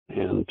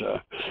And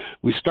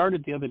we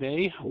started the other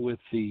day with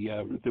the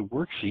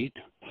worksheet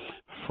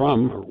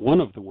from, or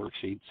one of the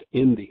worksheets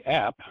in the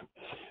app.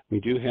 We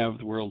do have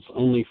the world's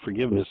only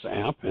forgiveness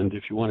app, and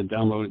if you want to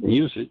download it and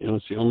use it,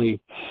 it's the only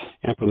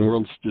app in the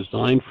world that's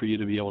designed for you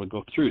to be able to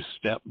go through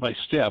step by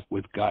step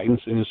with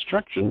guidance and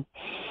instruction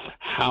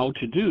how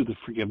to do the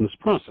forgiveness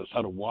process,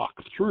 how to walk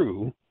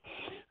through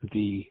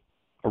the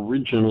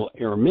original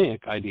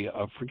Aramaic idea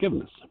of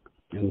forgiveness.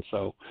 And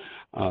so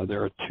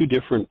there are two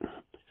different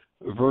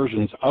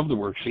versions of the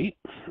worksheet,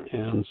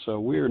 and so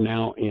we're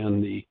now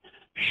in the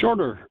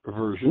shorter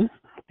version,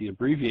 the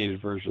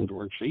abbreviated version of the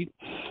worksheet,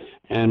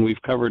 and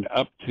we've covered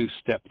up to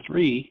step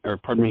 3, or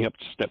pardon me, up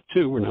to step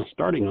 2. We're now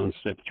starting on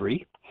step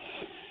 3.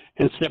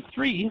 And step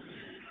 3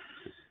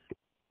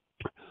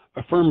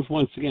 affirms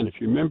once again,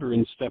 if you remember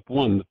in step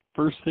 1, the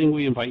first thing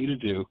we invite you to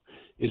do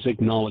is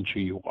acknowledge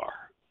who you are.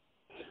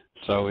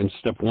 So in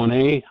step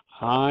 1A,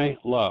 I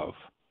love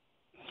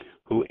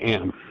who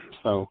am.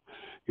 So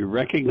you're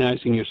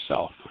recognizing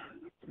yourself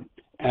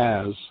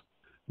as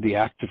the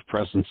active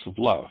presence of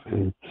love.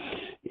 And,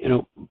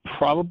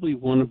 probably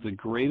one of the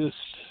greatest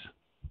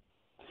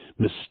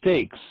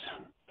mistakes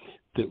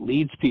that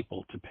leads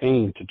people to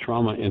pain, to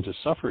trauma, and to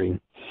suffering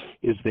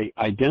is they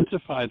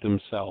identify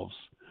themselves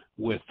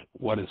with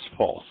what is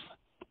false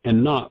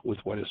and not with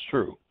what is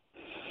true.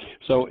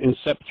 So in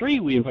step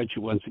 3, we invite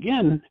you once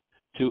again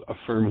to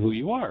affirm who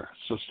you are.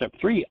 So step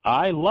 3,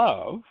 I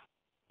love,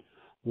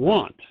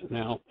 want.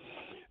 Now,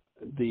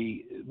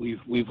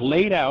 we've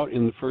laid out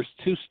in the first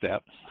 2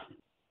 steps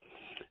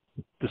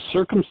the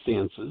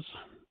circumstances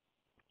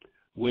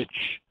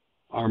which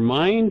our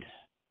mind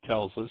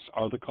tells us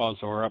are the cause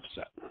of our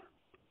upset.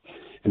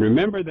 And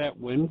remember that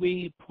when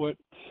we put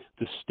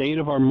the state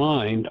of our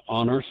mind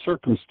on our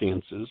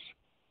circumstances,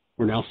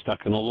 we're now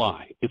stuck in a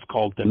lie. It's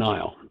called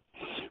denial.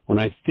 When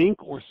I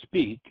think or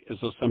speak as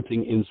though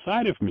something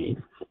inside of me,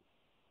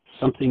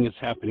 something is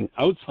happening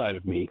outside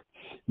of me,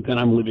 then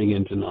I'm living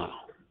in denial.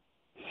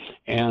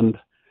 And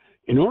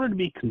in order to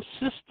be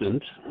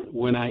consistent,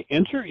 when I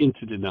enter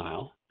into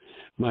denial,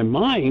 my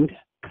mind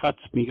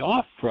cuts me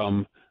off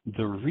from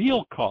the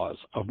real cause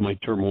of my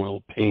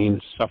turmoil,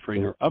 pain,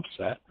 suffering, or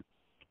upset,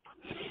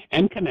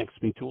 and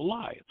connects me to a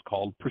lie. It's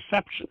called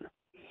perception.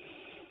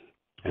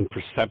 And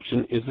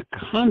perception is a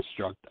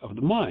construct of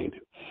the mind.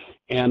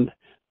 And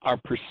our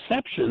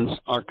perceptions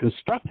are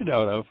constructed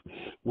out of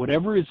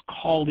whatever is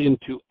called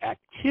into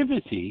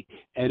activity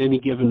at any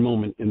given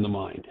moment in the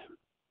mind.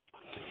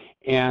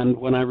 And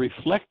when I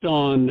reflect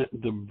on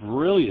the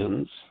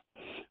brilliance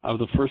of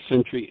the first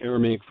century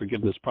Aramaic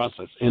forgiveness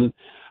process, and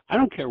I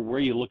don't care where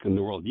you look in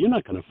the world, you're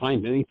not going to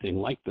find anything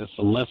like this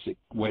unless it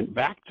went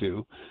back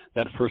to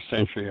that first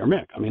century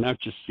Aramaic. I mean, I've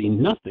just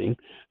seen nothing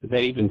that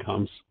even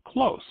comes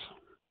close.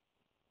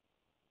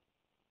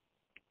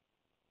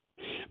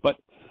 But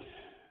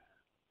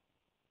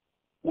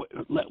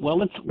well,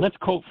 let's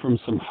quote from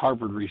some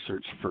Harvard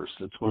research first.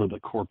 That's one of the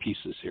core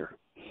pieces here.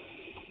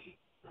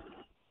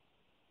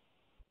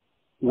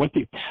 What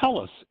they tell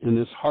us in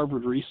this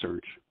Harvard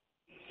research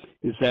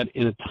is that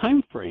in a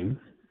time frame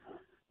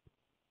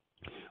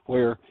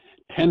where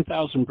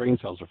 10,000 brain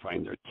cells are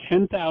fired, there are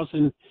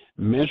 10,000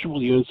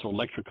 measurable units of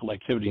electrical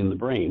activity in the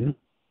brain,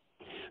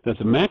 that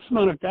the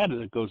maximum amount of data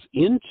that goes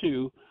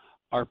into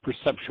our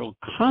perceptual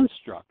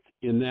construct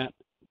in that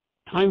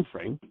time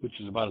frame, which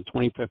is about a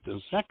 25th of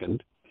a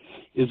second,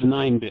 is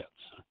 9 bits.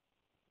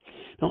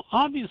 Now,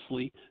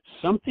 obviously,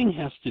 something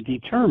has to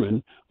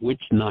determine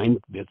which 9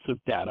 bits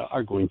of data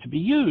are going to be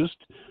used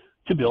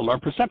to build our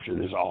perception.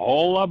 There's a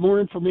whole lot more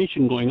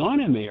information going on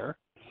in there,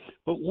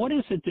 but what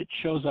is it that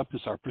shows up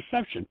as our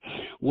perception?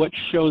 What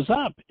shows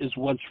up is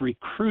what's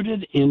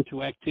recruited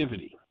into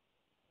activity.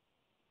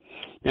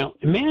 Now,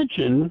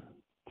 imagine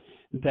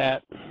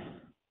that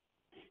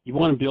you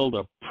want to build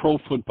a pro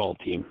football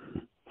team.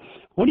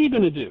 What are you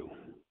going to do?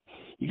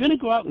 You're going to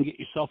go out and get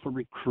yourself a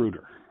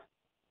recruiter.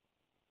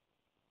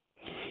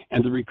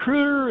 And the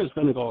recruiter is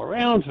going to go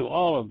around to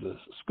all of the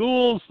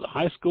schools, the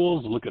high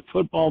schools, look at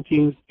football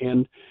teams,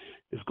 and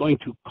is going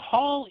to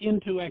call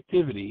into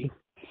activity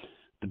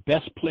the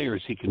best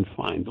players he can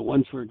find, the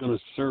ones who are going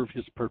to serve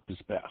his purpose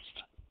best.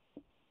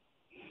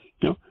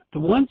 The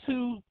ones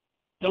who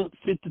don't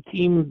fit the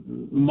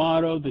team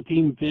motto, the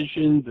team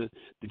vision,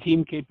 the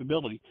team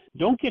capability,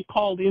 don't get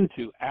called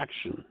into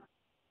action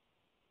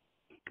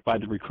by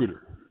the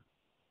recruiter.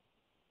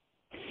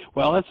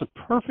 Well, that's a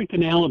perfect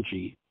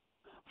analogy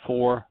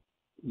for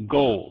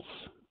goals.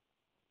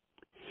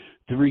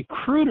 The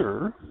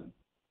recruiter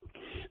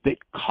that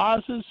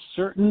causes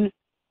certain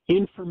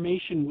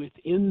information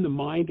within the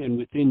mind and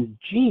within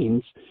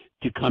genes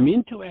to come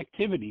into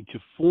activity to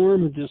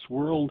form this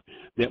world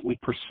that we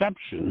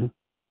perception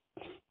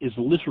is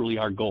literally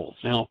our goals.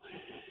 Now,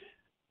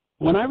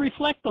 when I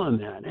reflect on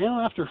that,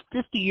 after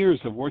 50 years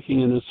of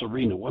working in this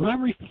arena, when I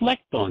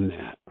reflect on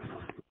that,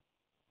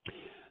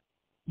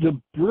 the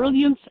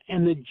brilliance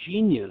and the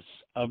genius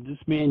of this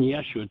man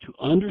Yeshua to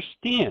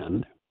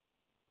understand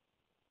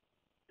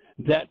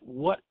that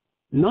what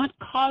not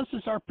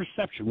causes our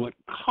perception. What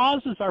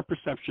causes our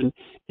perception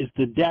is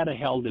the data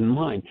held in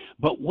mind.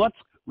 But what's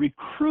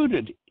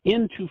recruited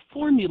into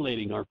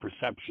formulating our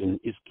perception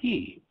is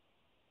key.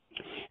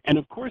 And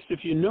of course,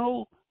 if you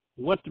know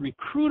what the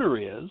recruiter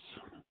is,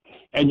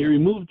 and you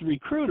remove the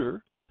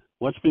recruiter,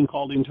 what's been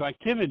called into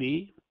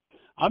activity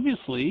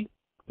obviously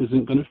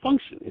isn't going to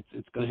function.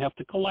 It's going to have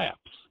to collapse.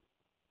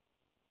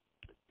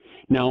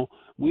 Now,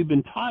 we've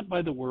been taught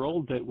by the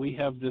world that we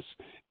have this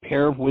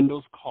pair of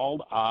windows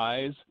called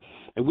eyes,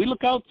 and we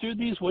look out through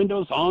these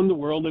windows on the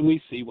world and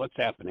we see what's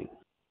happening.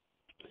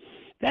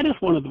 That is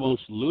one of the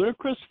most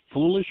ludicrous,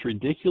 foolish,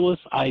 ridiculous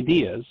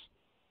ideas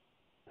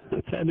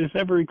that has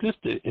ever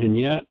existed. And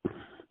yet,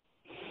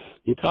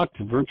 you talk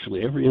to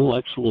virtually every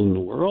intellectual in the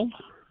world,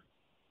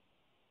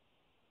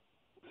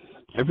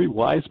 every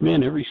wise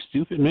man, every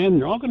stupid man,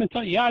 they're all going to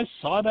tell you, yeah, I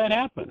saw that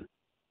happen.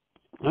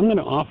 I'm going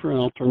to offer an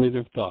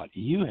alternative thought.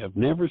 You have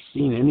never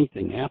seen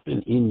anything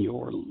happen in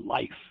your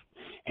life,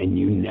 and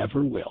you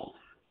never will.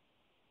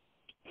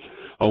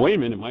 Oh, wait a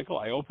minute, Michael.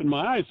 I opened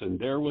my eyes, and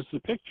there was the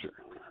picture.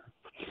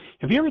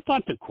 Have you ever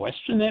thought to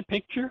question that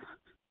picture?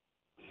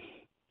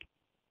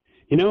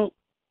 You know,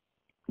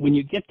 when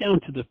you get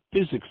down to the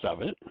physics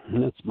of it,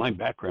 and that's my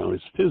background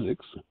is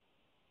physics,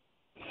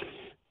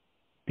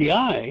 the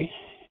eye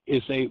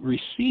is a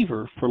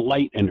receiver for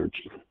light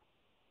energy.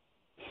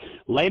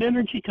 Light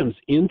energy comes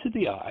into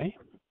the eye,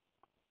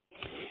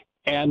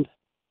 and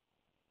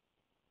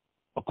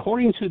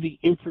according to the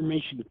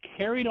information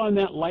carried on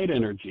that light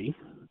energy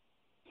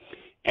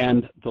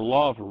and the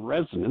law of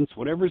resonance,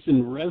 whatever's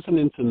in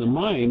resonance in the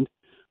mind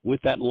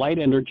with that light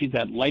energy,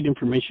 that light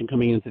information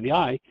coming into the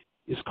eye,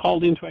 is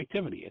called into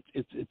activity.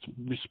 It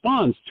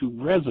responds to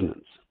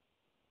resonance.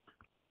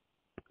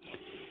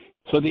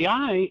 So the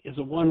eye is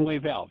a one-way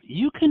valve.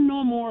 You can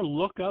no more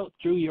look out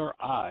through your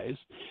eyes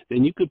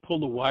than you could pull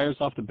the wires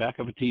off the back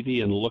of a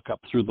TV and look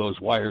up through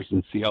those wires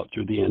and see out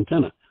through the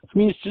antenna. I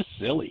mean, it's just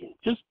silly,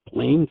 just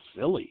plain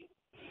silly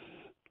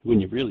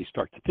when you really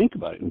start to think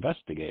about it,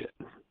 investigate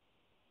it.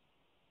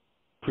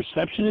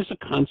 Perception is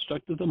a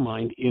construct of the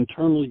mind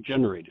internally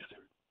generated.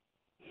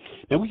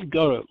 Now, we could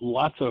go to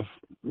lots of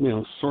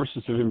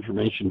sources of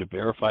information to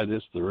verify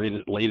this,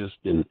 the latest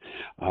in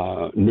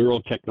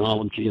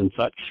neurotechnology and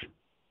such.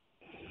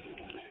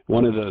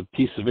 One of the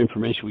pieces of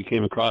information we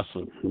came across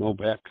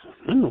back,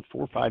 4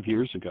 or 5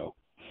 years ago.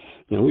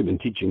 We've been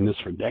teaching this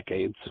for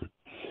decades.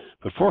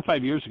 But 4 or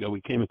 5 years ago,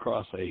 we came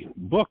across a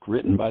book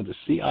written by the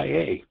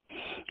CIA.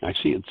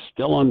 Actually, it's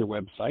still on their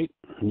website,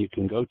 and you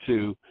can go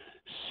to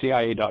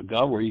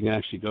cia.gov, or you can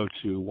actually go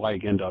to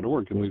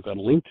whyagain.org, and we've got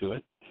a link to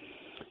it.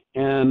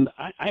 And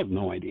I have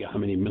no idea how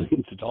many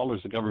millions of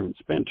dollars the government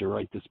spent to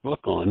write this book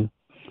on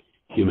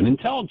human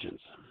intelligence.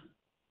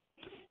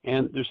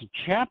 And there's a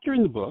chapter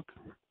in the book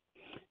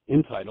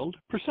entitled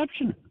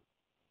Perception.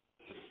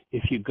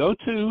 If you go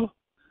to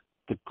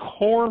the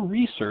core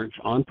research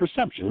on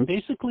perception, and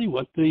basically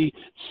what the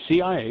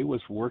CIA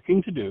was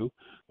working to do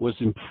was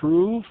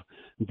improve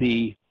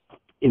the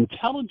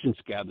intelligence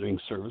gathering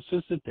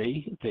services that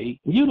they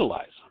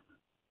utilize.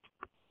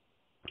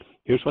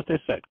 Here's what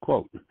they said,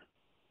 quote,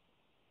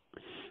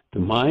 "The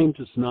mind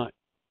does not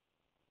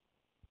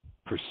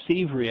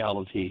perceive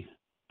reality,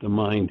 the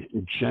mind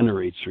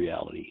generates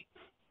reality.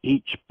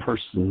 Each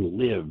person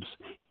lives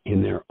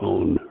in their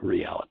own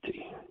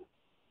reality."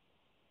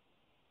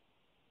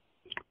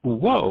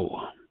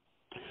 Whoa.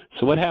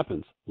 So what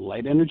happens?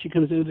 Light energy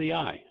comes into the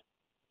eye.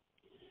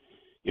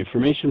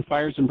 Information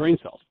fires in brain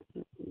cells.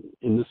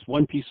 In this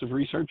one piece of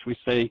research, we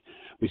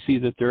see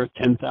that there are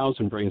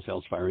 10,000 brain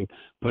cells firing,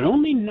 but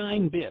only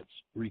 9 bits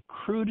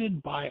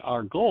recruited by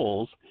our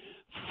goals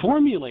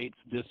formulates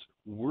this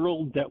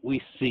world that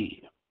we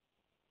see.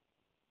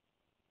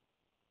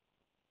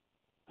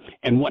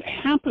 And what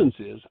happens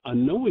is,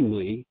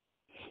 unknowingly,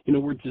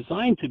 we're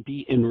designed to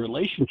be in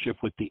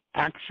relationship with the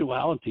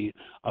actuality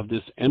of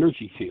this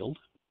energy field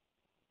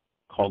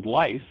called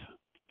life,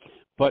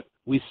 but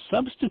we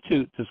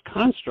substitute this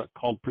construct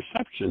called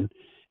perception,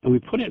 and we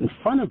put it in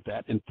front of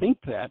that and think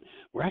that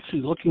we're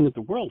actually looking at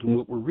the world, and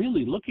what we're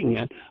really looking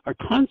at are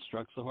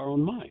constructs of our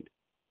own mind.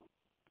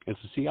 As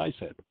the CIA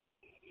said,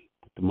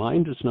 the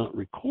mind does not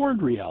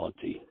record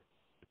reality,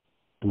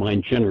 the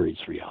mind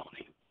generates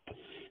reality.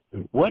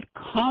 And what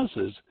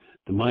causes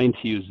the mind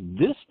to use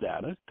this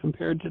data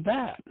compared to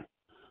that?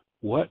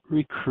 What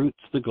recruits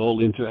the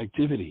goal into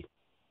activity?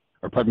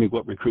 Or pardon me,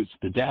 what recruits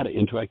the data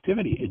into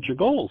activity? It's your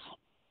goals.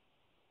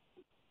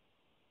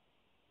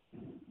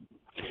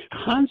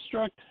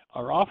 Construct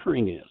our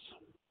offering is.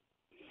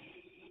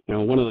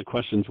 One of the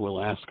questions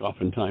we'll ask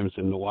oftentimes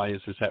in the Why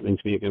Is This Happening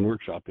to Me Again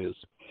workshop is,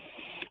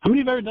 how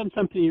many have ever done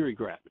something you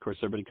regret? Of course,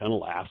 everybody kind of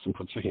laughs and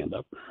puts their hand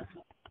up.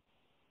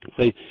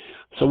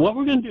 So what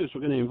we're going to do is we're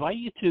going to invite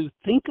you to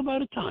think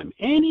about a time,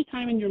 any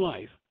time in your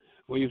life,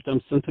 where you've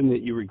done something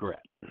that you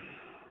regret.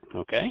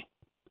 Okay?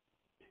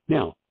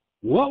 Now,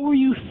 what were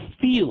you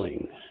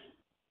feeling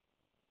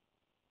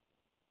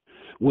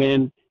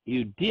when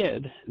you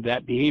did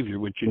that behavior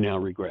which you now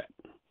regret?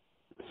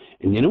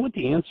 And you know what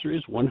the answer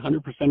is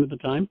 100% of the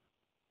time?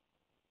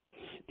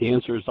 The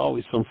answer is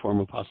always some form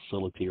of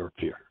hostility or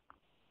fear.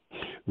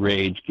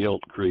 Rage,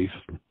 guilt, grief,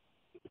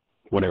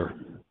 whatever.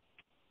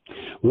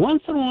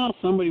 Once in a while,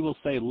 somebody will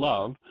say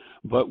love,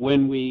 but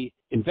when we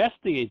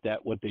investigate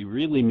that, what they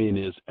really mean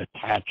is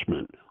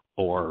attachment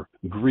or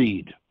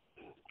greed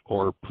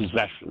or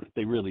possession.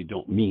 They really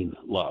don't mean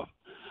love.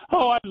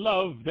 Oh, I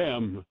love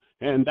them,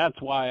 and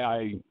that's why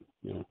I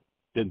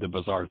did the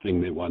bizarre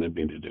thing they wanted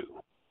me to do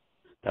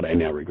that I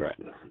now regret.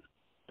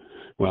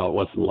 Well, it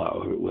wasn't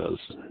love. It was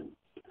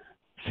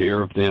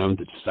fear of them,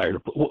 the desire to,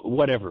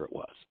 whatever it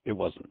was. It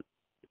wasn't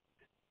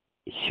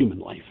human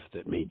life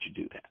that made you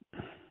do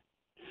that.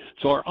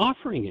 So our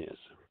offering is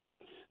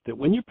that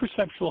when your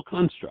perceptual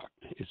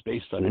construct is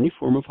based on any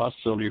form of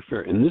hostility or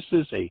fear, and this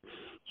is a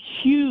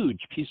huge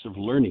piece of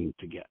learning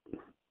to get,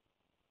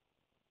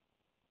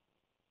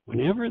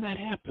 whenever that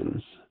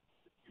happens,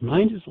 your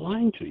mind is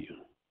lying to you.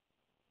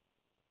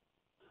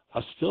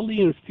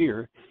 Hostility and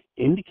fear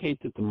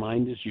indicate that the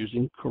mind is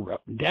using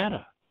corrupt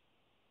data.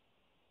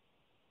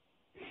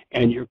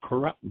 And your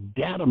corrupt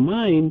data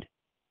mind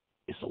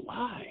is a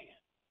lie.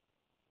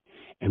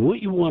 And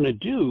what you want to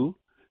do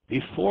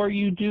before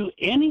you do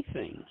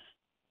anything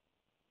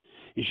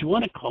is you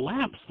want to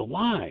collapse the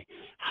lie.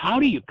 How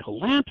do you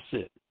collapse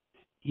it?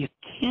 You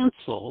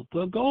cancel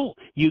the goal.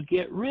 You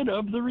get rid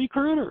of the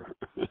recruiter.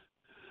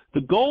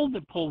 The goal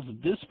that pulls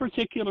this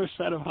particular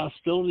set of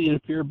hostility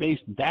and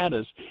fear-based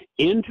data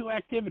into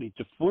activity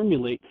to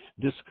formulate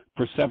this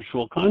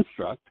perceptual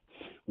construct,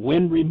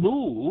 when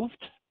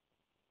removed,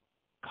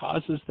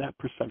 causes that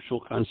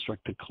perceptual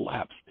construct to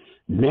collapse.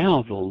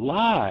 Now the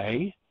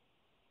lie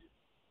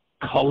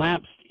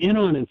collapsed in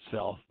on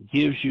itself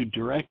gives you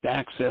direct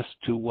access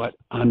to what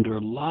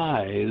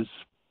underlies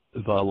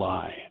the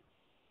lie.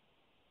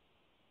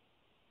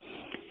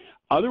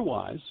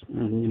 Otherwise,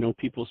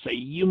 people say,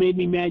 you made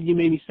me mad, you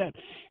made me sad.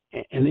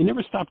 And they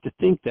never stop to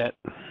think that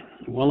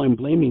while I'm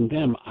blaming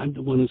them, I'm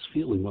the one who's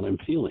feeling what I'm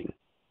feeling.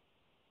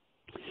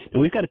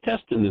 And we've got a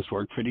test in this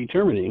work for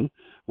determining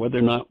whether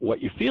or not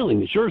what you're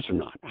feeling is yours or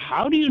not.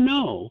 How do you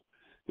know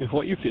if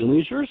what you're feeling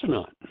is yours or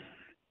not?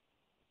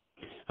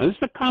 Now, this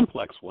is a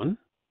complex one.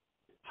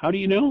 How do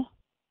you know?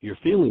 You're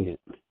feeling it.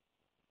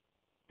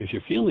 If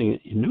you're feeling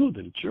it, you know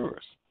that it's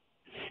yours.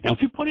 Now,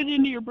 if you put it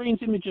into your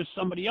brain's image of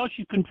somebody else,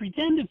 you can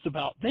pretend it's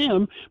about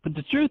them, but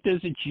the truth is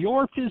it's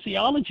your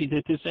physiology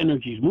that this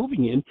energy is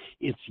moving in.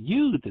 It's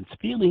you that's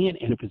feeling it,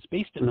 and if it's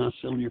based on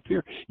hostility or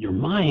fear, your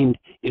mind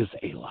is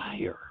a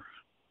liar.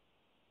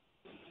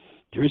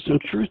 There is no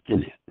truth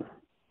in it.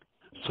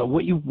 So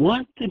what you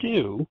want to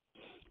do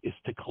is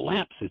to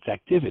collapse its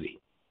activity.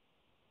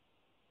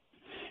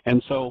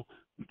 And so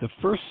the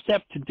first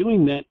step to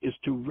doing that is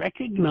to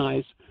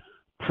recognize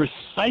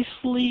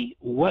precisely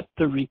what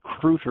the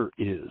recruiter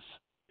is.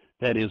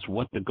 That is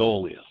what the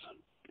goal is.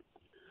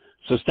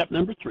 So step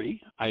number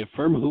 3, I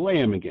affirm who I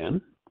am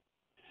again.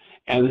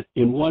 And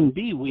in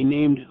 1B, we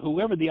named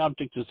whoever the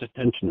object of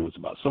attention was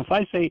about. So if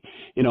I say,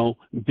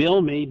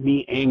 Bill made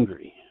me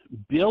angry.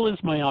 Bill is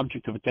my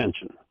object of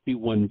attention, be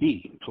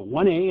 1B. So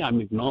 1A,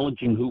 I'm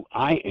acknowledging who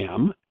I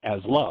am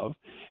as love,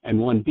 and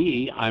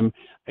 1B, I'm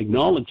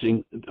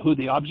acknowledging who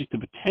the object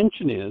of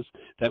attention is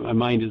that my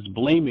mind is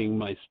blaming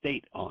my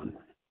state on.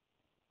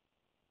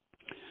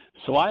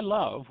 So I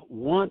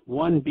want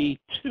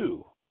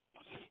 1B2.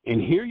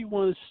 And here you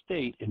want to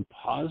state in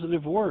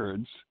positive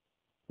words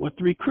what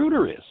the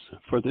recruiter is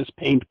for this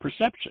pained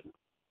perception.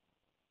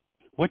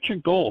 What's your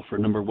goal for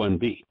number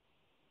 1B?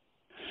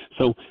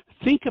 So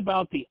think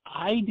about the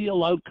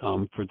ideal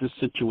outcome for this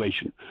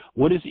situation.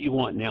 What is it you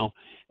want? Now,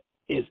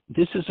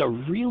 this is a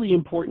really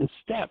important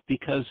step,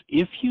 because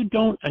if you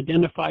don't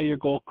identify your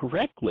goal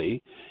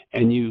correctly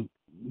and you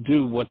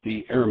do what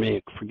the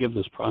Aramaic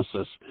forgiveness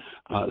process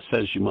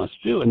says you must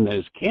do, and that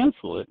is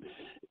cancel it,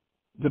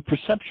 the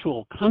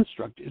perceptual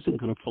construct isn't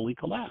going to fully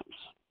collapse.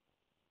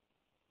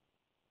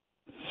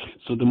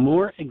 So the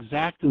more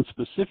exact and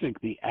specific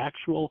the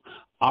actual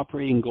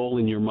operating goal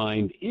in your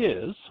mind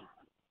is,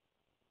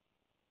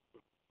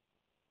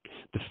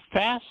 the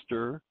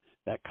faster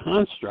that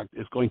construct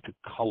is going to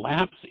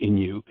collapse in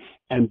you,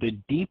 and the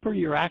deeper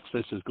your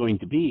access is going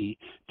to be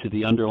to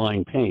the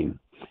underlying pain.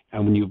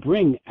 And when you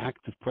bring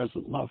active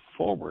present love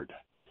forward,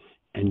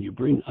 and you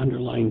bring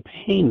underlying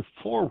pain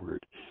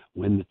forward,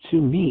 when the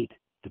two meet,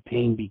 the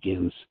pain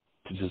begins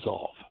to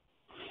dissolve.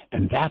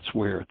 And that's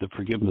where the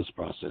forgiveness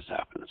process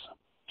happens.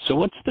 So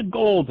what's the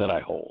goal that I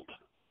hold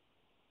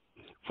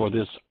for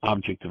this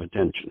object of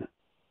attention?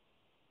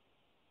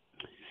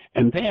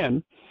 And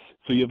then,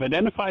 so you've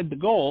identified the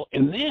goal,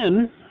 and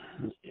then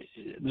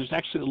there's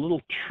actually a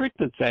little trick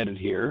that's added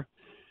here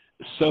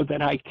so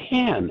that I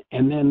can,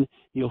 and then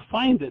you'll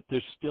find that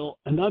there's still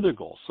another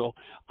goal. So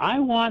I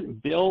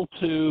want Bill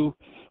to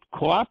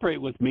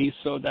cooperate with me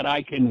so that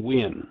I can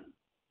win.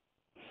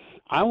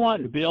 I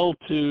want Bill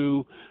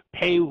to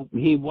pay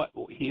me what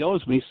he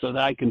owes me so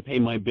that I can pay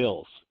my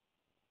bills.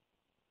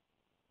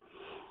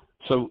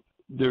 So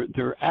there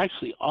are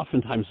actually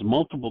oftentimes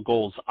multiple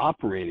goals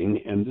operating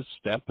in this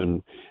step,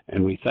 and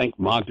we thank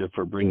Magda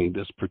for bringing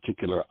this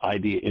particular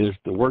idea into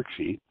the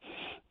worksheet.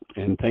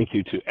 And thank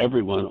you to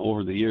everyone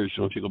over the years.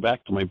 You know, if you go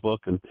back to my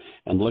book and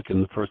look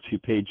in the first few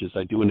pages,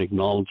 I do an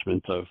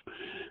acknowledgement of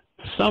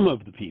some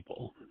of the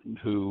people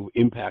who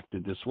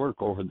impacted this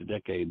work over the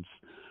decades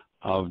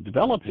of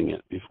developing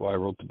it before I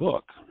wrote the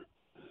book.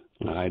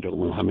 I don't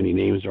know how many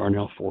names there are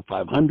now, 400 or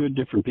 500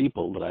 different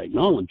people that I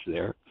acknowledge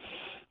there.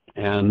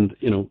 And,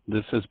 you know,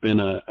 this has been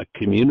a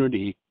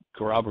community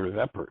corroborative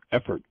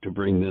effort to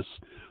bring this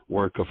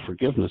work of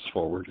forgiveness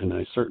forward. And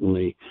I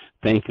certainly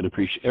thank and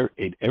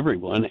appreciate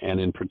everyone, and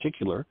in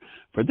particular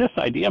for this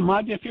idea.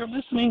 Magda, if you're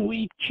listening,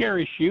 we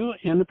cherish you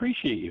and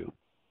appreciate you.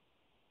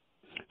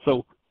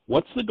 So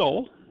what's the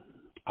goal?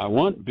 I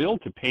want Bill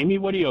to pay me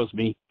what he owes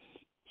me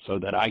so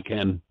that I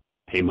can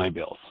pay my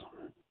bills.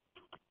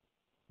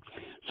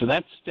 So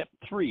that's step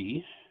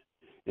 3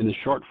 in the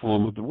short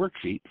form of the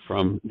worksheet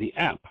from the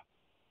app,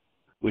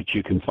 which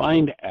you can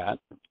find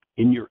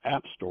in your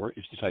app store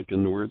if you type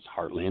in the words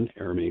Heartland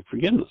Aramaic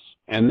Forgiveness.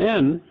 And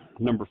then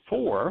number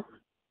 4,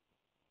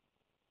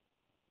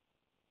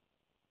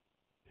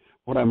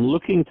 what I'm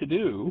looking to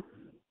do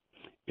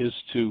is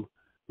to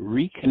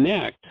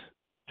reconnect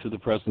to the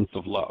presence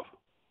of love.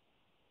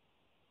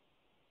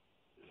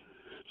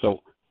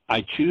 So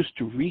I choose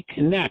to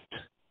reconnect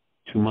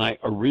to my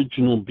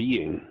original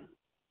being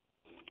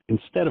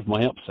instead of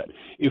my upset.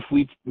 If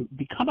we've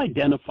become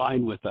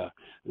identified with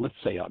let's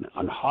say,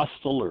 an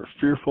hostile or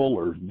fearful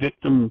or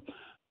victim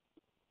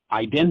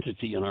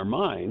identity in our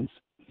minds,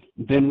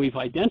 then we've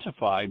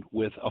identified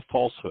with a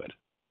falsehood.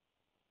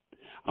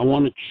 I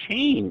want to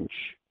change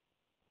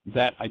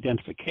that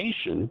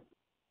identification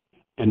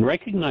and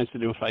recognize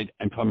that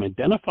if I'm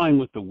identifying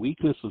with the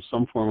weakness of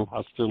some form of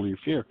hostility or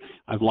fear,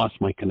 I've lost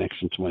my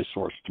connection to my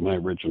source, to my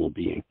original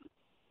being.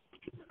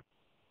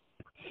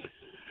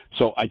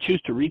 So I choose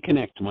to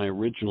reconnect to my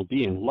original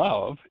being,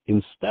 love,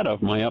 instead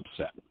of my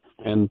upset.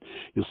 And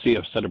you'll see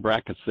a set of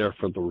brackets there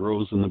for the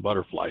rose and the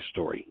butterfly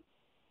story.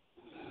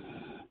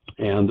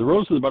 And the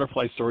rose and the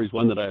butterfly story is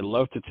one that I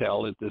love to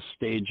tell at this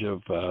stage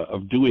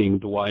of doing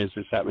the Why Is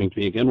This Happening to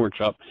Me Again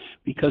workshop,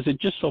 because it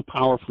just so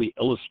powerfully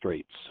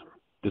illustrates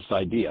this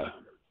idea.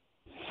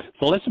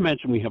 So let's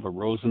imagine we have a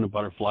rose and a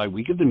butterfly.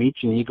 We give them each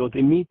an ego.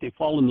 They meet, they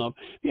fall in love.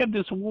 They have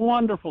this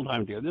wonderful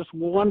time together, this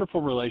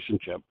wonderful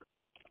relationship.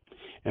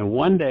 And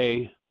one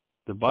day,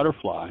 the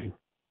butterfly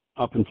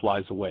up and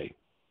flies away.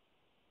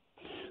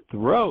 The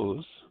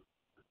rose,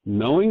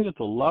 knowing that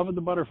the love of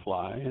the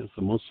butterfly is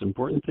the most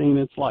important thing in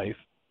its life,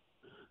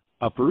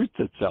 uproots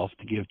itself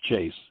to give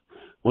chase.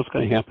 What's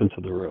going to happen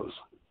to the rose?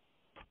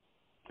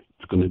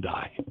 It's going to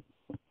die.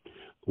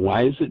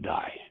 Why does it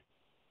die?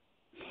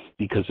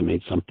 Because it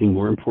made something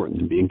more important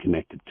than being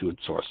connected to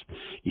its source.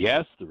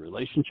 Yes, the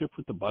relationship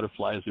with the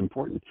butterfly is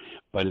important,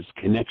 but its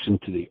connection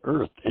to the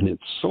earth and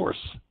its source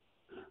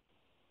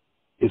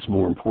is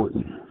more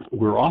important.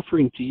 We're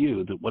offering to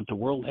you that what the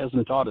world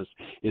hasn't taught us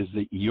is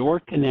that your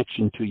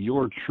connection to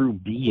your true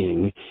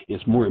being is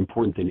more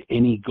important than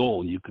any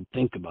goal you could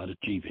think about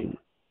achieving.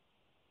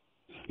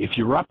 If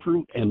you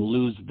uproot and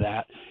lose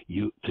that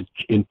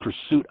in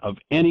pursuit of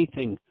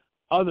anything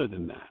other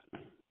than that,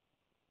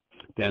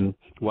 then,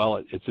 well,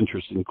 it's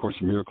interesting. Course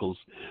in Miracles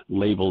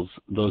labels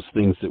those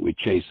things that we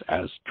chase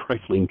as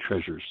trifling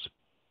treasures.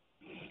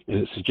 And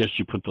it suggests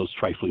you put those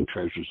trifling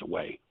treasures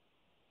away.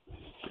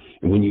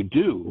 And when you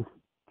do,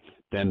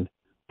 then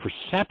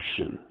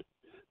perception,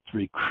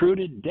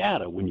 recruited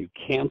data, when you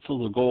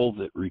cancel the goal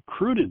that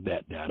recruited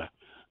that data,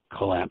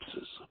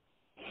 collapses.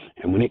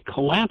 And when it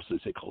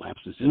collapses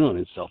in on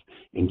itself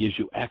and gives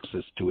you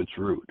access to its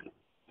root.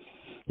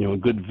 You know, a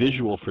good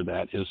visual for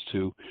that is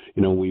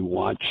we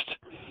watched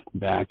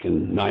back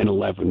in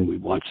 9/11, we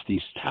watched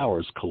these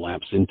towers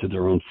collapse into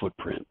their own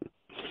footprint.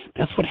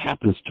 That's what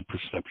happens to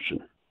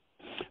perception.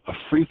 A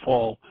free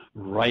fall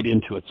right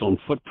into its own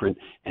footprint,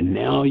 and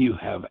now you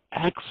have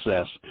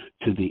access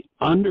to the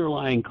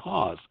underlying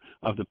cause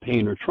of the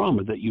pain or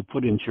trauma that you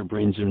put into your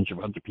brain's image of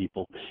other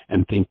people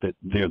and think that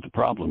they're the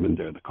problem and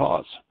they're the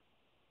cause.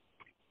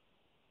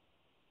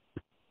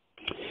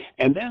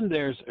 And then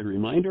there's a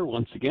reminder,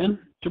 once again,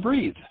 to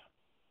breathe.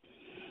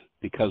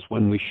 Because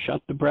when we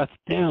shut the breath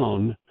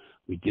down,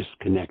 we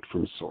disconnect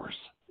from source,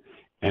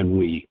 and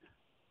we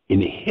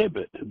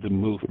inhibit the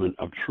movement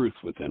of truth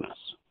within us.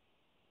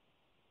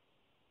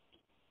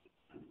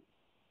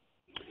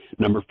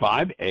 Number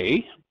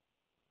 5A,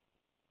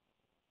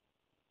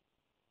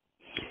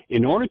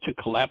 in order to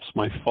collapse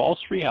my false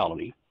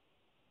reality,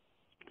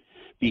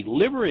 be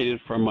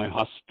liberated from my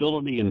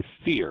hostility and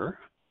fear,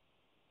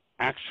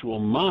 actual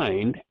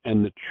mind,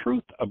 and the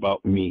truth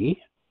about me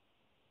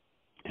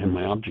and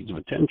my object of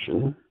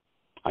attention,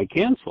 I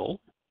cancel.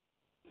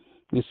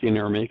 You see in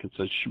Aramaic it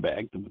says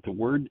shabag. The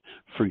word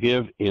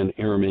forgive in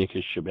Aramaic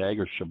is shabag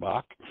or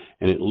shabak,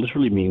 and it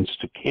literally means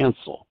to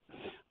cancel.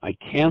 I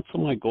cancel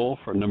my goal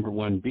for number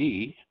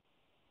 1B,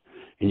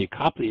 and you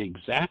copy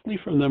exactly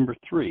from number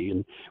 3.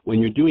 And when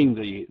you're doing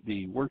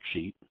the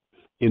worksheet,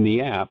 in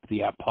the app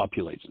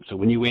populates it. So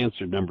when you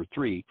answer number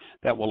 3,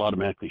 that will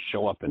automatically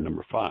show up in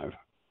number 5.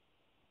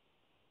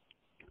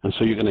 And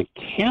so you're going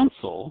to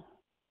cancel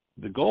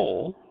the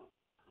goal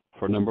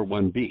for number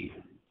 1B.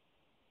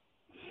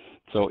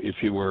 So if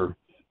you were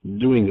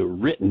doing a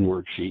written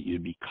worksheet,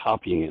 you'd be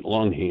copying it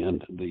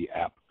longhand. The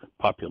app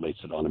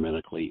populates it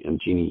automatically. And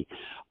Jeannie,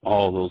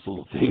 all those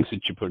little things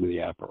that you put in the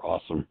app are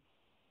awesome.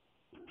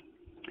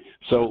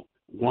 So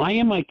why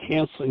am I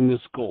canceling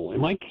this goal?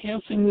 Am I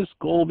canceling this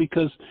goal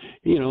because,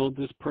 you know,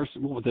 this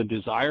person, with a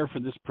desire for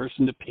this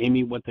person to pay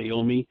me what they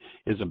owe me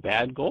is a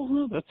bad goal?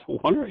 No, that's a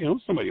wonder. You know,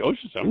 somebody owes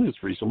you something.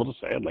 It's reasonable to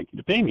say, I'd like you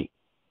to pay me.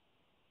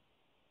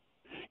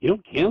 You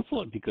don't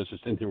cancel it because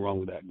there's anything wrong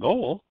with that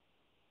goal.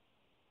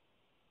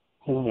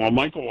 Well,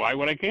 Michael, why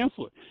would I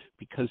cancel it?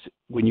 Because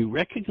when you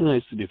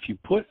recognize that if you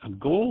put a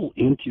goal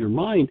into your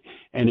mind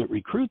and it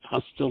recruits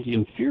hostility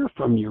and fear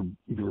from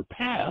your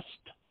past,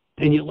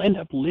 then you'll end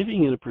up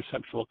living in a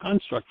perceptual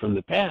construct from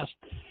the past,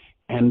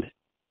 and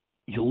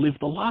you'll live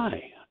the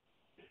lie.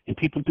 And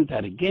people do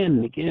that again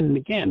and again and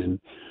again. And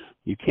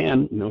you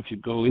can, you know, if you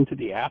go into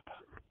the app,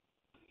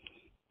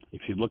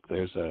 if you look,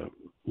 there's a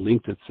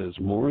link that says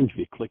more, and if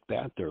you click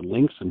that, there are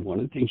links, and one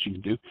of the things you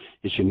can do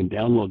is you can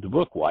download the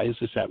book, Why Is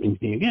This Happening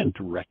to Me Again,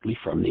 directly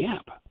from the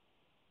app.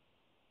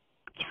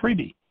 It's a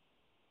freebie.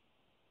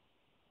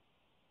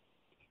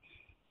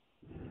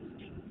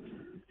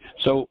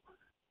 So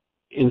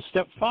in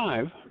step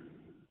 5,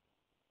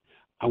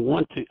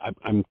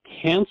 I'm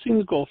canceling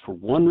the goal for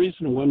one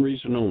reason and one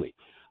reason only.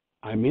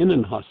 I'm in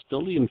an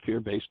hostility and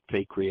fear-based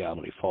fake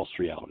reality, false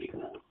reality.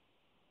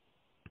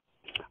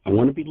 I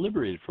want to be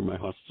liberated from my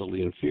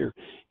hostility and fear,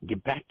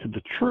 get back to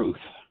the truth.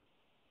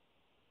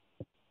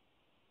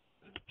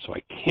 So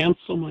I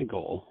cancel my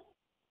goal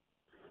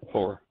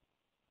for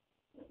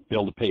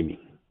Bill to pay me.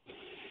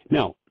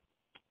 Now,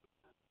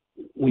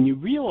 when you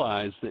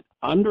realize that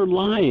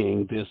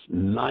underlying this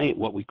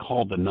what we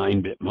call the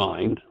 9-bit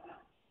mind,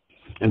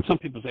 and some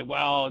people say,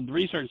 well, the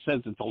research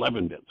says it's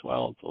 11 bits.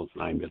 Well, it's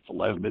 9 bits,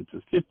 11 bits,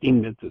 it's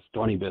 15 bits, it's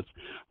 20 bits.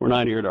 We're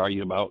not here to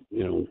argue about,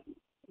 you know,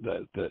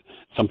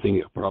 something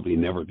that will probably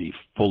never be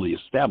fully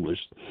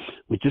established.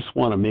 We just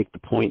want to make the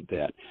point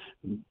that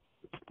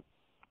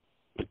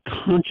the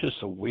conscious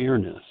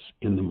awareness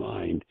in the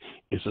mind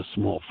is a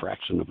small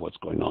fraction of what's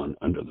going on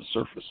under the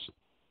surface.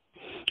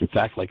 In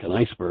fact, like an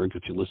iceberg,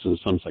 if you listen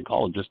to some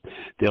psychologists,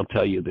 they'll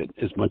tell you that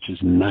as much as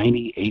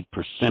 98%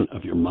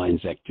 of your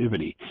mind's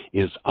activity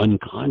is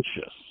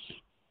unconscious.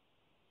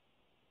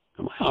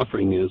 And my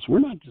offering is, we're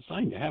not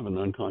designed to have an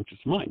unconscious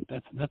mind.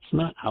 That's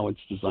not how it's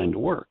designed to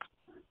work.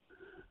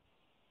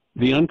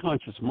 The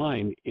unconscious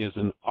mind is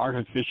an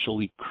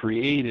artificially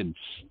created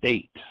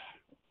state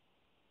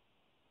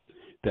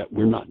that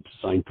we're not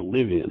designed to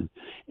live in.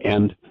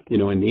 And, you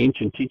know, in the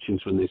ancient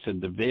teachings, when they said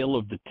the veil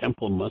of the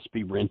temple must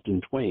be rent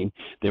in twain,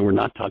 they were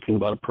not talking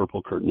about a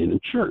purple curtain in a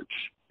church.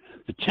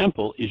 The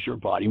temple is your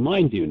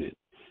body-mind unit.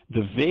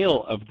 The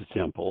veil of the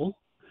temple,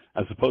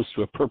 as opposed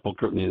to a purple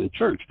curtain in a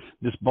church,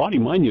 this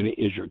body-mind unit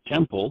is your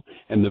temple,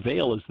 and the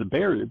veil is the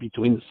barrier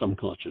between the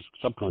subconscious,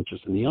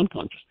 and the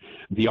unconscious.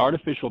 The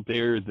artificial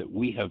barrier that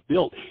we have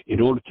built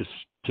in order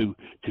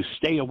to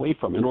stay away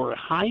from, in order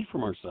to hide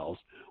from ourselves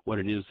what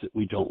it is that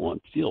we don't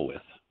want to deal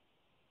with.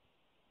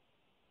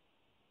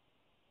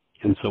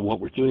 And so what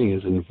we're doing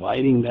is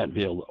inviting that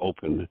veil to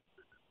open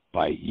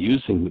by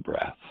using the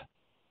breath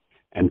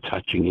and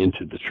touching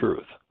into the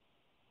truth.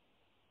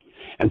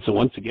 And so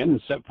once again, in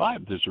step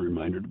 5, there's a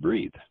reminder to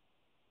breathe.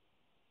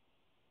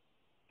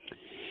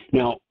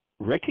 Now,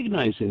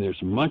 recognizing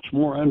there's much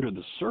more under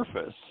the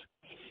surface,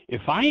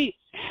 if I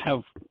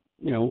have,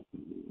 you know,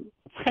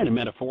 it's kind of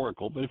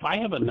metaphorical, but if I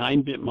have a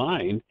 9-bit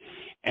mind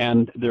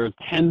and there are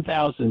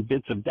 10,000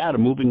 bits of data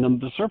moving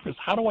under the surface,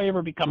 how do I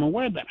ever become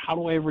aware of that? How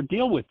do I ever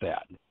deal with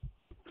that?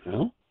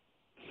 Well,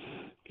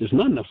 there's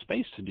not enough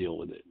space to deal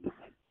with it.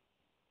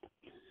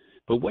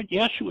 But what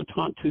Yeshua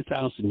taught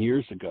 2,000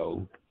 years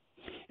ago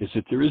is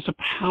that there is a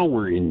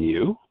power in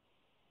you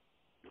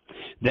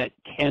that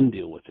can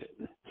deal with it.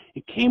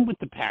 It came with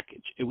the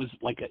package. It was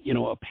like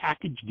a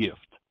package gift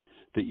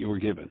that you were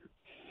given.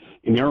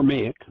 In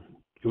Aramaic,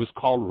 it was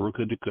called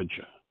Ruka de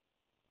Kudsha.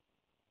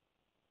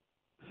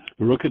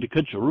 Ruka de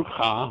Kudsha,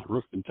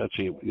 Rucha, it's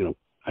actually,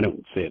 I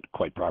don't say it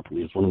quite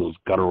properly. It's one of those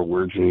guttural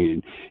words,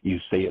 you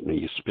say it and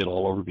you spit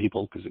all over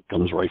people because it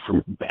comes right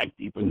from back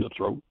deep in the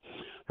throat.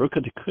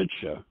 Ruka de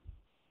Kudsha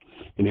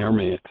in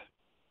Aramaic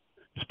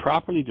is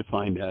properly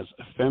defined as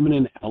a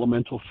feminine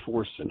elemental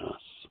force in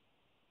us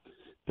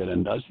that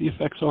undoes the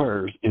effects of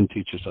ours and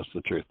teaches us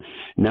the truth.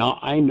 Now,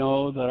 I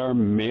know that our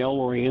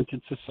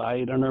male-oriented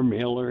society and our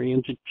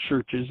male-oriented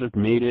churches have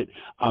made it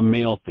a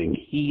male thing.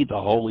 He,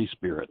 the Holy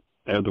Spirit.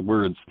 They're the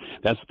words.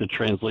 That's the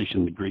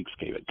translation the Greeks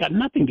gave it. Got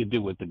nothing to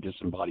do with the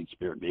disembodied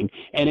spirit being,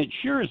 and it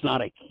sure is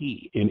not a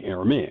he in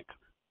Aramaic.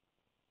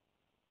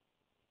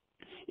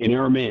 In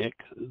Aramaic,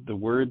 the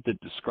word that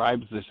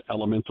describes this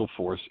elemental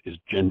force is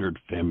gendered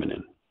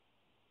feminine.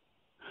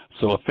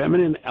 So a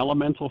feminine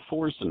elemental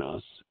force in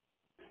us,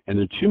 and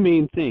the two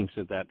main things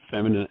that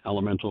feminine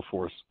elemental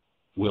force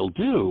will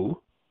do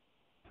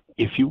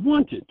if you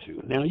want it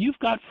to. Now, you've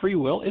got free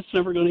will. It's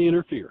never going to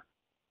interfere.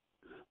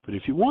 But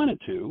if you want it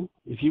to,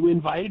 if you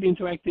invite it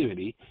into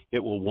activity, it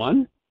will,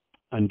 one,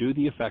 undo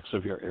the effects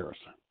of your errors.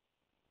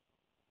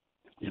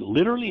 It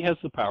literally has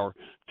the power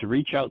to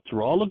reach out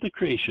through all of the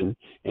creation,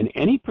 and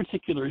any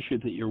particular issue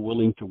that you're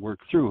willing to work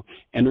through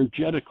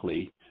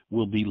energetically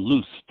will be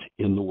loosed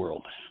in the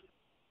world.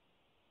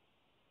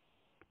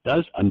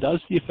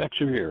 Undoes the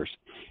effects of your errors.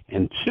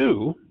 And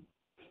two,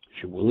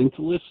 if you're willing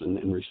to listen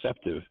and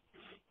receptive,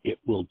 it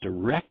will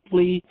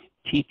directly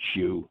teach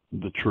you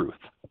the truth.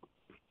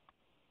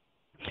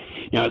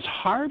 Now, it's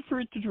hard for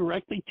it to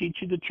directly teach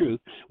you the truth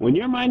when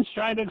your mind's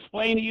trying to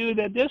explain to you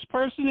that this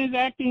person is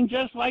acting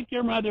just like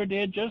your mother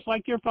did, just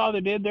like your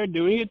father did. They're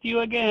doing it to you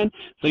again,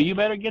 so you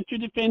better get your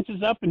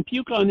defenses up and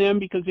puke on them,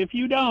 because if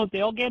you don't,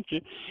 they'll get you.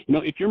 You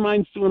know, if your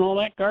mind's doing all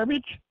that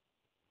garbage,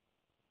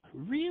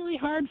 really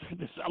hard for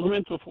this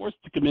elemental force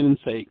to come in and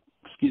say,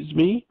 excuse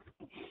me,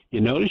 you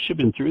notice you've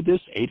been through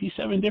this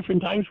 87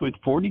 different times with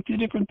 42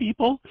 different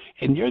people,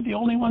 and you're the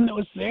only one that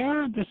was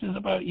there. This is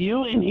about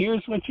you, and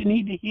here's what you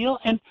need to heal,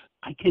 and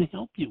I can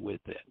help you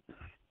with it.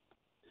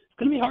 It's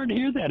going to be hard to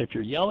hear that if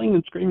you're yelling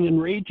and screaming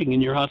and raging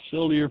in your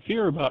hostility or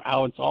fear about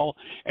how it's all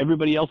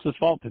everybody else's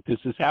fault that this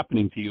is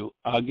happening to you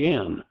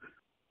again.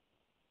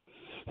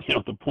 You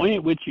know, the point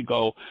at which you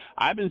go,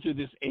 I've been through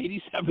this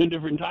 87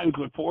 different times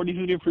with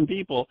 42 different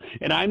people,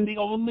 and I'm the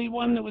only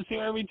one that was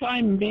here every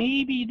time.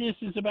 Maybe this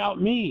is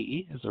about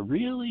me, is a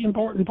really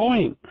important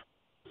point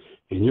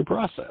in your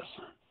process.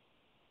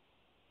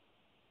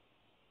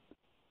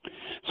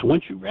 So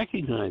once you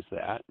recognize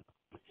that,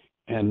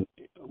 and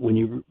when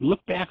you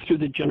look back through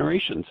the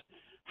generations,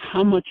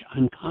 how much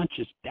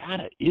unconscious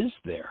data is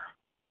there?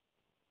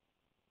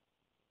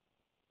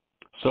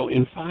 So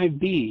in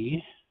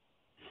 5B,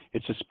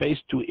 it's a space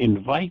to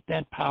invite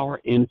that power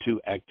into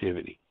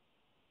activity.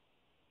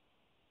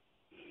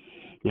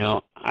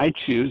 Now, I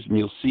choose, and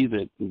you'll see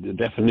that the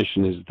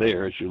definition is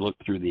there as you look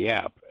through the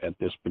app at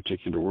this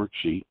particular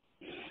worksheet,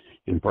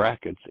 in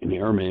brackets, in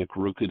Aramaic,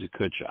 Ruka de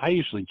Kucha. I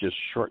usually just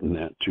shorten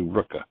that to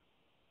Ruka.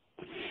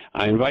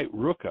 I invite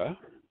Ruka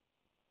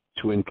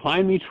to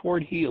incline me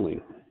toward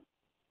healing,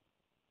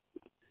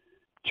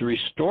 to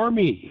restore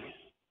me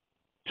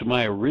to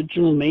my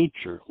original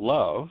nature,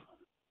 love,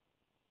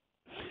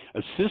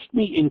 assist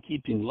me in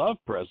keeping love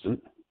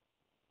present,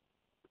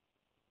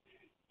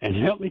 and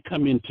help me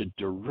come into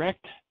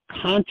direct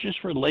conscious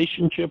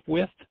relationship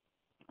with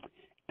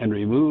and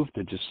remove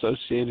the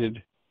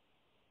dissociated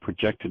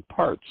projected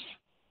parts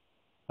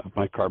of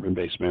my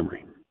carbon-based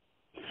memory.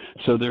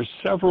 So there's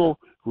several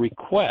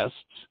requests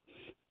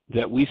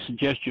that we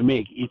suggest you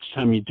make each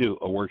time you do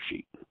a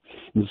worksheet.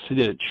 You'll see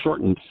that it's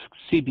shortened,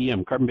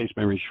 CBM, carbon-based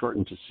memory is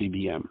shortened to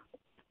CBM.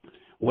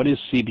 What is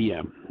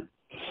CBM?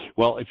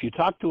 Well, if you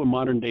talk to a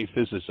modern-day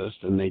physicist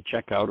and they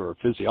check out, or a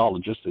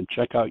physiologist and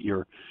check out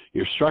your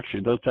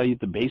structure, they'll tell you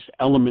the base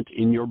element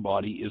in your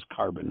body is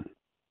carbon.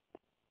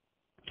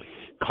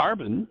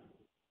 Carbon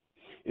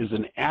is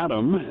an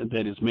atom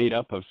that is made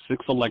up of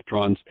 6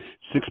 electrons,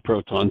 6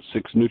 protons,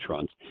 6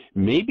 neutrons.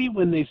 Maybe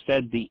when they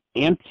said the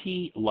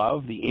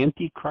anti-love, the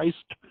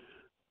antichrist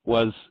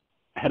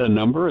had a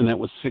number and that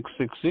was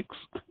 666,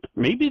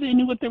 maybe they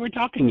knew what they were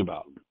talking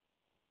about.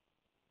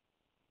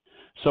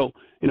 So,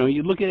 you know,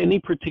 you look at any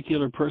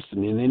particular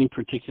person in any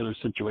particular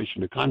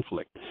situation or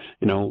conflict,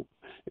 you know,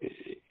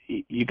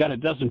 you got a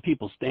dozen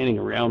people standing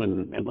around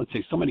and let's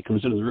say somebody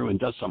comes into the room and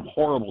does some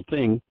horrible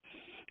thing.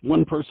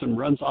 One person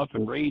runs off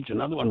in rage,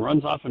 another one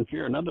runs off in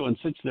fear, another one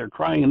sits there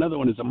crying, another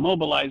one is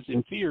immobilized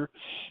in fear.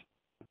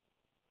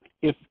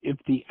 If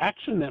the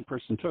action that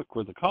person took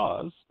were the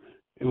cause,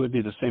 it would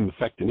be the same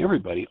effect in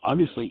everybody.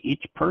 Obviously,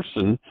 each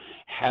person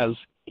has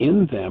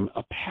in them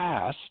a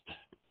past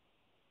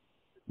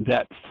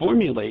that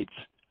formulates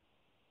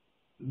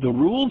the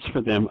rules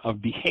for them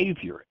of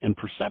behavior and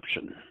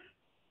perception.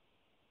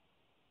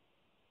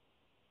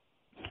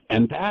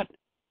 And that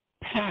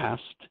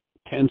past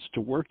tends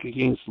to work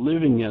against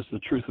living as the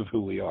truth of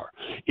who we are.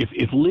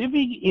 If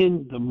living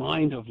in the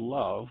mind of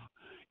love,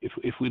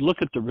 if we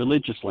look at the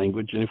religious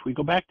language, and if we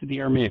go back to the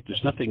Aramaic,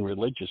 there's nothing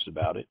religious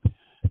about it.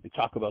 They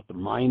talk about the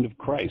mind of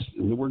Christ.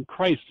 And the word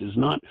Christ is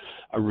not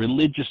a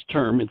religious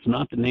term. It's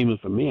not the name of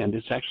a man.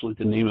 It's actually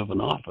the name of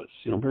an office.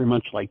 You know, very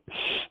much like,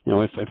 you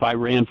know, if I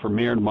ran for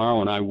mayor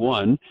tomorrow and I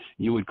won,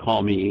 you would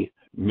call me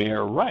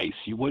Mayor Rice.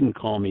 You wouldn't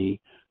call me,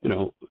 you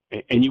know,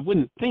 and you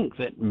wouldn't think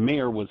that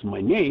mayor was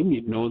my name.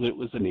 You'd know that it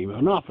was the name of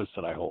an office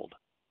that I hold.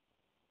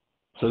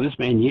 So this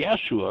man,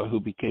 Yeshua, who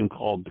became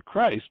called the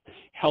Christ,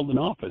 held an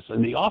office.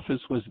 And the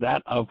office was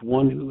that of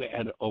one who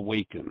had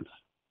awakened.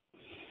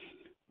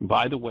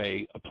 By the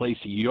way, a place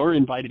you're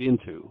invited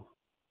into,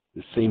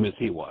 the same as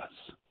he was.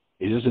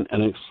 It isn't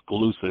an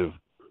exclusive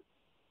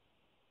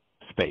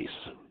space.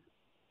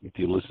 If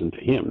you listen to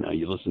him, now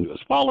you listen to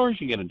his followers,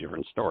 you get a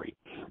different story.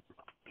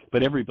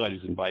 But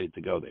everybody's invited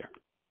to go there.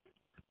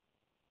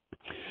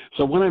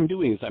 So what I'm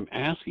doing is I'm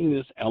asking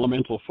this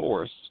elemental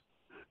force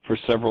for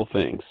several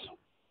things.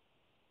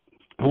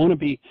 I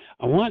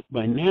want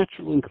my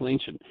natural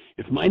inclination.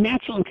 If my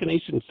natural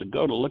inclination is to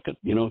go to look at,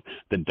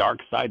 the dark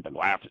side, the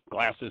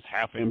glass is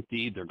half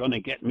empty, they're going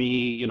to get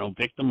me,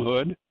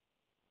 victimhood,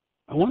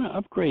 I want to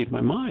upgrade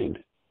my mind.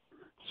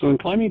 So in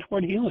climbing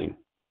toward healing,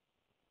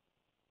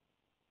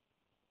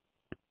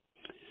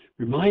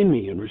 remind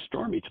me and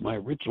restore me to my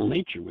original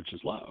nature, which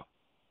is love.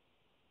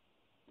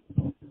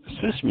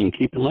 Assist me in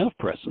keeping love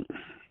present.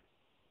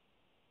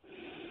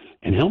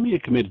 And help me to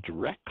commit a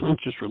direct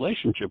conscious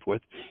relationship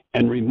with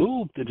and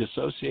remove the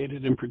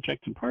dissociated and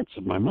projected parts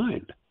of my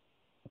mind.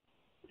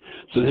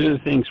 So these are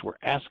the things we're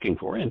asking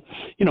for. And,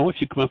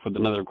 if you come up with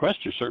another request,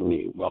 you're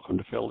certainly welcome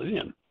to fill it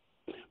in.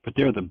 But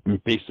they're the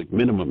basic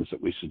minimums that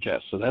we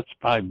suggest. So that's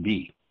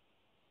 5B.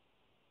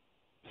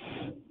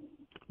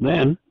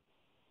 Then,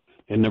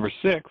 in number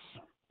 6,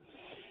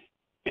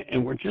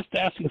 and we're just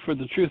asking for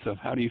the truth of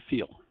how do you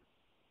feel.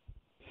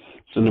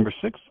 So number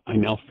 6, I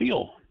now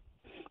feel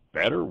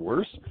better,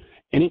 worse,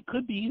 and it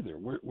could be either.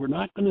 We're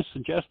not going to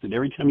suggest that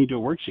every time you do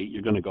a worksheet,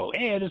 you're going to go,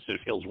 hey, it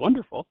feels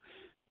wonderful.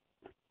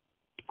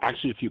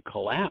 Actually, if you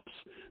collapse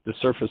the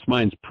surface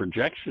mind's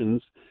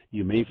projections,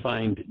 you may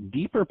find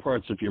deeper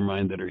parts of your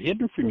mind that are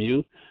hidden from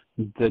you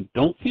that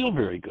don't feel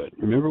very good.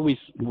 Remember,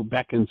 we're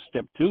back in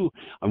step 2.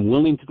 I'm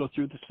willing to go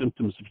through the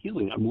symptoms of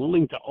healing. I'm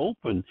willing to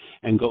open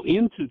and go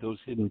into those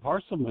hidden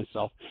parts of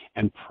myself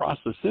and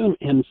process them.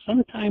 And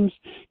sometimes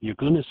you're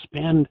going to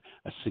spend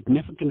a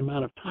significant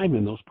amount of time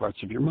in those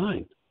parts of your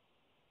mind.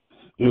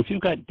 If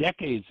you've got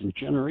decades and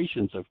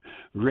generations of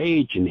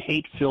rage and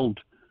hate-filled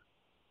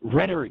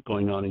rhetoric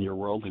going on in your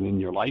world and in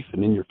your life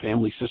and in your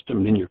family system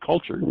and in your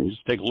culture, and you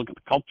just take a look at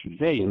the culture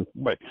today, and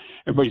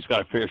everybody's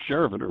got a fair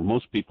share of it, or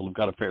most people have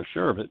got a fair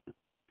share of it.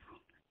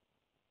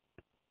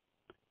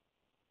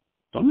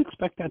 Don't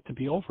expect that to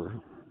be over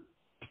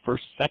the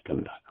first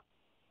second.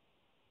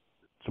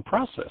 It's a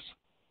process.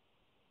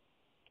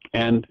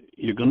 And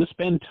you're going to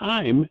spend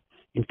time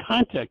in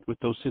contact with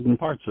those hidden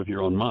parts of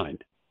your own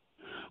mind.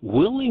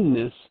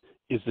 Willingness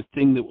is the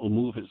thing that will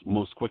move us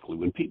most quickly.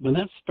 When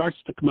that starts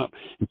to come up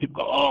and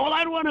people go, oh,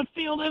 I don't want to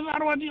feel this, I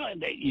don't want to do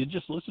it. You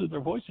just listen to their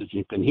voices.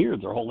 You can hear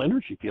their whole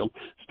energy field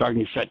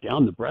starting to shut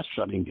down, the breath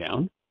shutting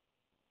down.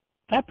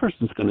 That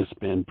person's going to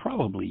spend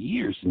probably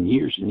years and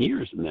years and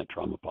years in that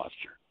trauma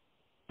posture.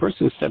 The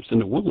person who steps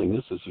into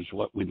willingness, this is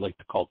what we'd like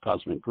to call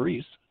cosmic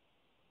grease,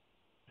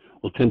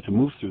 will tend to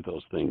move through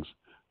those things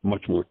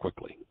much more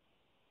quickly.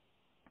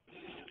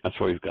 That's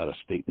why we've got a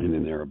statement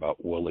in there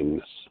about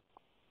willingness.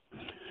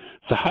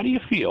 So how do you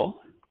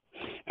feel?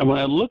 And when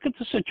I look at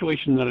the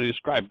situation that I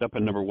described up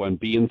in number 1,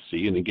 B and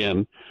C, and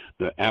again,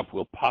 the app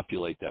will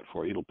populate that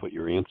for you. It'll put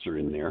your answer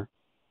in there.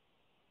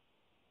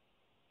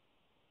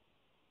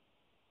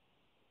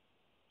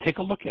 Take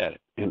a look at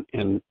it.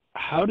 And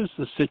how does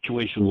the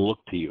situation look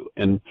to you?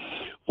 And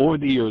over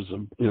the years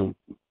of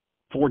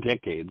 4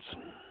 decades,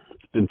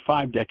 it's been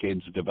 5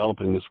 decades of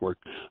developing this work,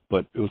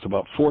 but it was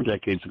about 4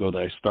 decades ago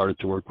that I started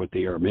to work with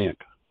the Aramaic.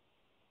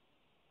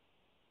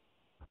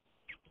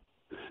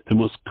 The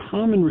most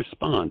common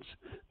response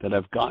that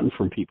I've gotten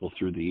from people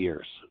through the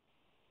years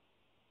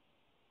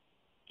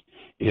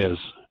is,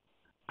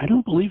 I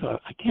don't believe I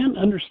can't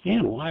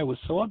understand why I was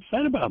so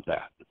upset about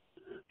that.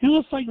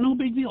 It's like no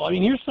big deal. I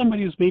mean, here's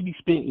somebody who's maybe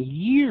spent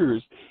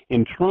years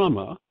in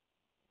trauma,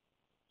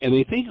 and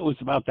they think it was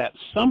about that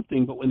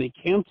something, but when they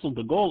canceled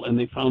the goal and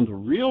they found the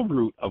real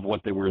root of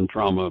what they were in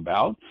trauma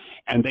about,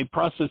 and they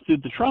processed through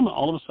the trauma,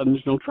 all of a sudden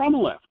there's no trauma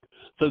left.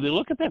 So they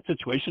look at that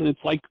situation,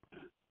 it's like,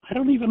 I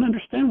don't even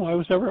understand why I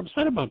was ever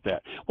upset about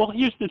that. Well,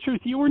 here's the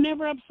truth. You were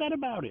never upset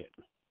about it.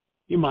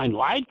 Your mind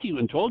lied to you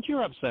and told you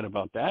you're upset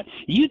about that.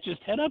 You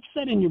just had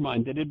upset in your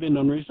mind that had been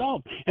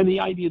unresolved. And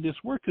the idea of this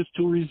work is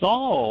to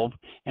resolve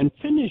and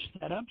finish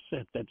that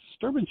upset, that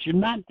disturbance. You're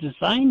not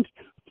designed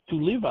to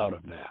live out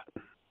of that.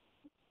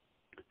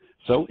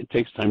 So it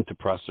takes time to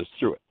process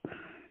through it.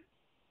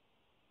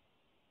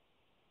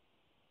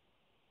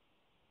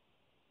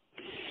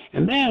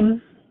 And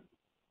then,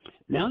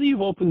 now that you've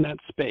opened that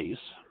space,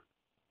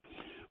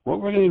 what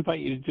we're going to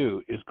invite you to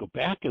do is go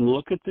back and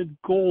look at the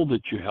goal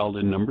that you held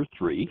in number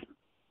 3.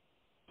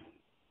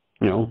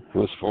 It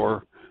was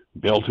for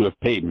Bill to have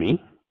paid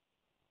me.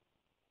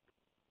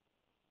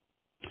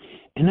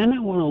 And then I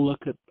want to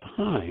look at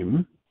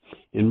time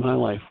in my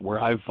life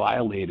where I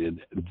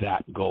violated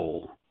that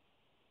goal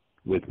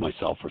with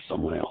myself or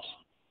someone else.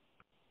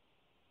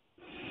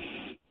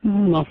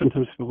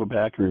 Oftentimes people go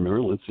back and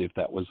remember, let's see if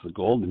that was the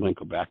goal. They might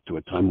go back to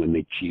a time when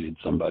they cheated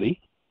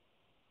somebody.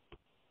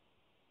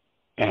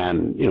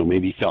 And,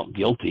 maybe felt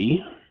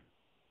guilty.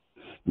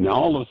 Now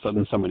all of a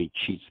sudden somebody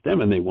cheats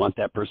them and they want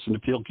that person to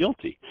feel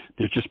guilty.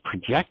 They're just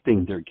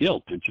projecting their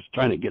guilt. They're just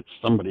trying to get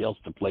somebody else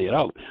to play it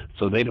out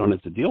so they don't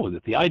have to deal with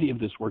it. The idea of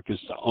this work is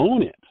to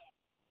own it.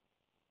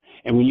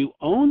 And when you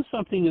own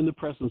something in the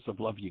presence of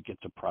love, you get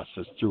to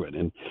process through it.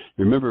 And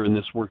remember, in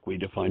this work, we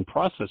define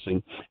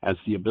processing as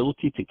the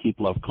ability to keep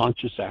love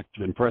conscious,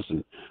 active, and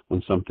present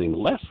when something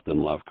less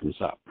than love comes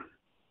up.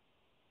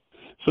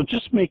 So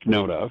just make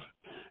note of,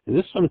 and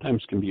this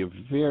sometimes can be a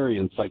very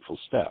insightful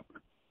step,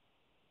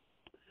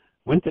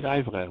 when did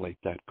I violate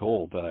that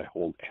goal that I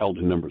held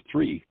in number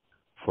 3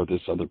 for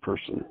this other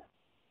person?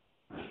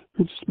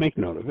 And just make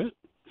note of it.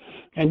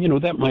 And,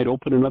 that might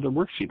open another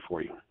worksheet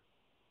for you.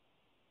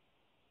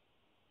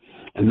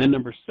 And then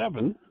number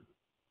 7,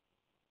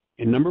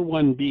 in number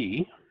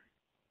 1B,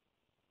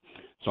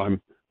 so I'm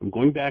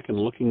going back and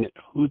looking at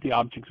who the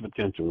objects of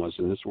attention was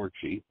in this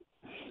worksheet.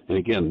 And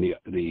again,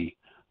 the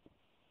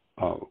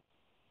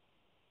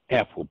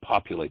F will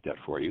populate that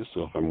for you.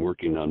 So if I'm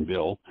working on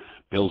Bill,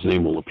 Bill's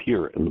name will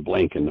appear in the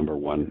blank in number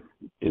 1,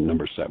 in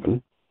number 7.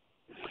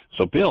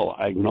 So Bill,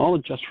 I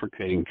acknowledge us for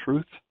creating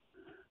truth,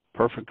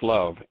 perfect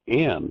love,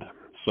 and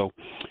so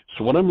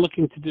what I'm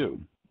looking to do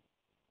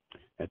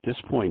at this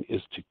point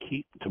is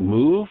to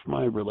move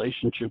my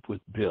relationship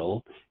with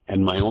Bill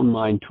and my own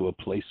mind to a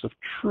place of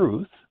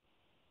truth,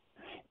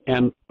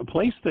 and a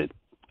place that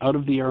out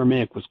of the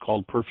Aramaic was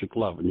called perfect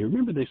love. And you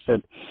remember they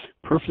said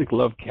perfect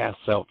love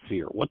casts out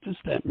fear. What does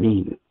that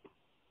mean?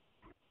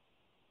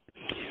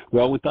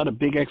 Well, without a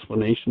big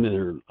explanation,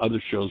 there are other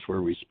shows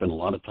where we spend a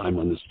lot of time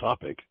on this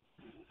topic.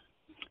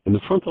 In the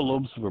frontal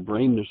lobes of a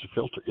brain, there's a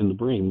filter. In the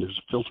brain, there's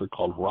a filter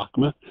called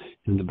Rachma.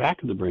 In the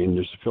back of the brain,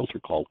 there's a filter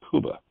called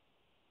Kuba.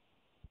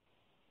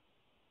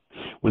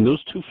 When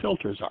those two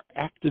filters are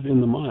active in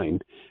the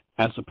mind,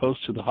 as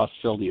opposed to the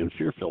hostility and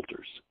fear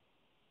filters,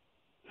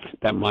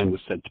 that mind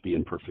was said to be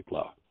in perfect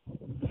love.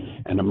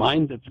 And a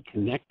mind that's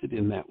connected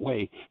in that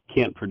way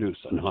can't produce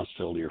an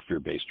hostility or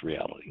fear-based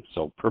reality.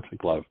 So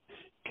perfect love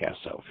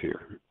casts out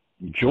fear.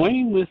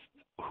 Joining with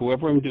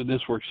whoever I'm doing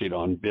this worksheet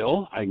on,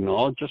 Bill, I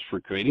acknowledge us for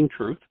creating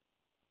truth,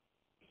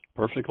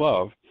 perfect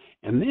love,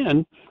 and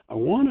then I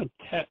want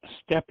to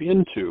step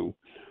into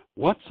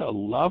what's a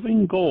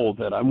loving goal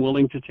that I'm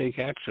willing to take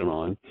action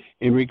on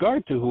in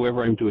regard to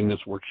whoever I'm doing this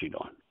worksheet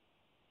on.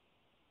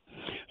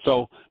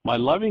 So my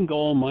loving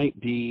goal might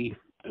be,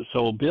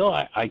 so Bill,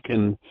 I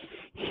can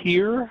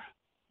hear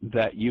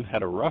that you've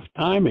had a rough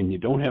time and you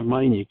don't have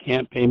money and you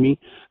can't pay me,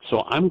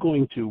 so I'm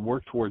going to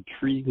work toward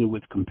treating you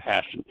with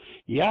compassion.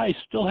 Yeah, I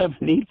still have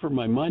need for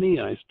my money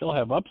and I still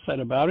have upset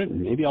about it,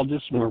 and maybe I'll do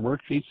some more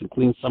worksheets and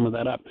clean some of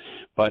that up,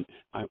 but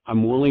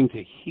I'm willing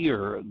to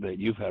hear that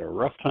you've had a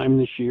rough time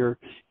this year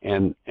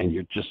and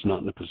you're just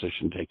not in a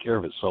position to take care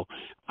of it. So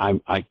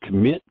I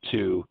commit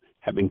to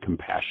having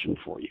compassion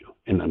for you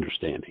and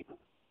understanding.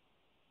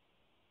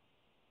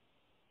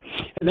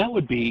 And that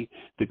would be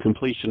the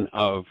completion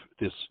of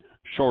this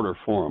shorter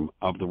form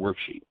of the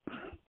worksheet.